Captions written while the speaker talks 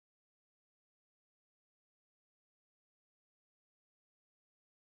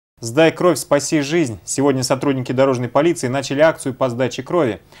«Сдай, кровь, спаси, жизнь». Сегодня сотрудники дорожной полиции начали акцию по сдаче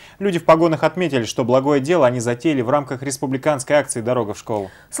крови. Люди в погонах отметили, что благое дело они затеяли в рамках республиканской акции «Дорога в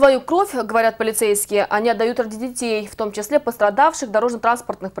школу». Свою кровь, говорят полицейские, они отдают ради детей, в том числе пострадавших в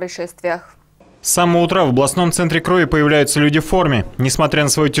дорожно-транспортных происшествиях. С самого утра в областном центре крови появляются люди в форме. Несмотря на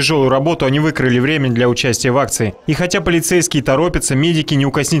свою тяжелую работу, они выкроили время для участия в акции. И хотя полицейские торопятся, медики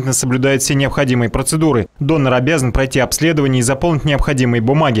неукоснительно соблюдают все необходимые процедуры. Донор обязан пройти обследование и заполнить необходимые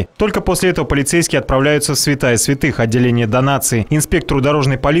бумаги. Только после этого полицейские отправляются в святая святых, отделение донации. Инспектору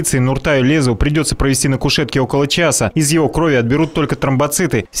дорожной полиции Нуртаю Лезу придется провести на кушетке около часа. Из его крови отберут только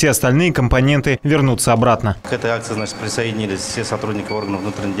тромбоциты. Все остальные компоненты вернутся обратно. К этой акции присоединились все сотрудники органов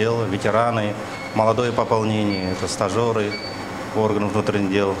внутренних дел, ветераны, молодое пополнение, это стажеры органов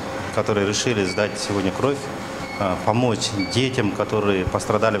внутренних дел, которые решили сдать сегодня кровь, помочь детям, которые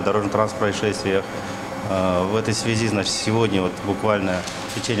пострадали в дорожно-транспортных происшествиях. В этой связи, сегодня буквально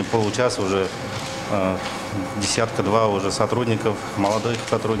в течение получаса уже десятка-два уже сотрудников, молодых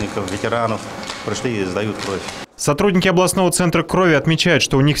сотрудников, ветеранов пришли и сдают кровь. Сотрудники областного центра крови отмечают,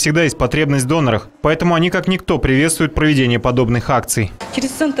 что у них всегда есть потребность в донорах, поэтому они как никто приветствуют проведение подобных акций.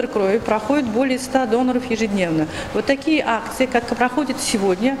 Через центр крови проходит более 100 доноров ежедневно. Вот такие акции, как проходят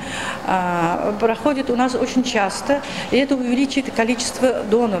сегодня, проходят у нас очень часто, и это увеличивает количество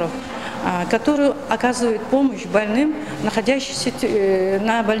доноров, которые оказывают помощь больным, находящимся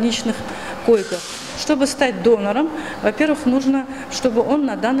на больничных койках. Чтобы стать донором, во-первых, нужно, чтобы он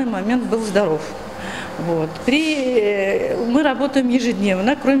на данный момент был здоров. Мы работаем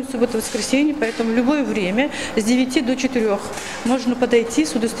ежедневно, кроме субботы и воскресенья, поэтому в любое время с 9 до 4 можно подойти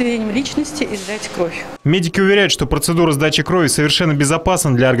с удостоверением личности и сдать кровь. Медики уверяют, что процедура сдачи крови совершенно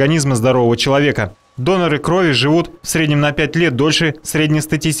безопасна для организма здорового человека. Доноры крови живут в среднем на 5 лет дольше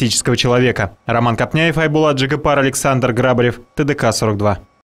среднестатистического человека. Роман Копняев, Айбулат Джигапар, Александр Грабарев, ТДК 42.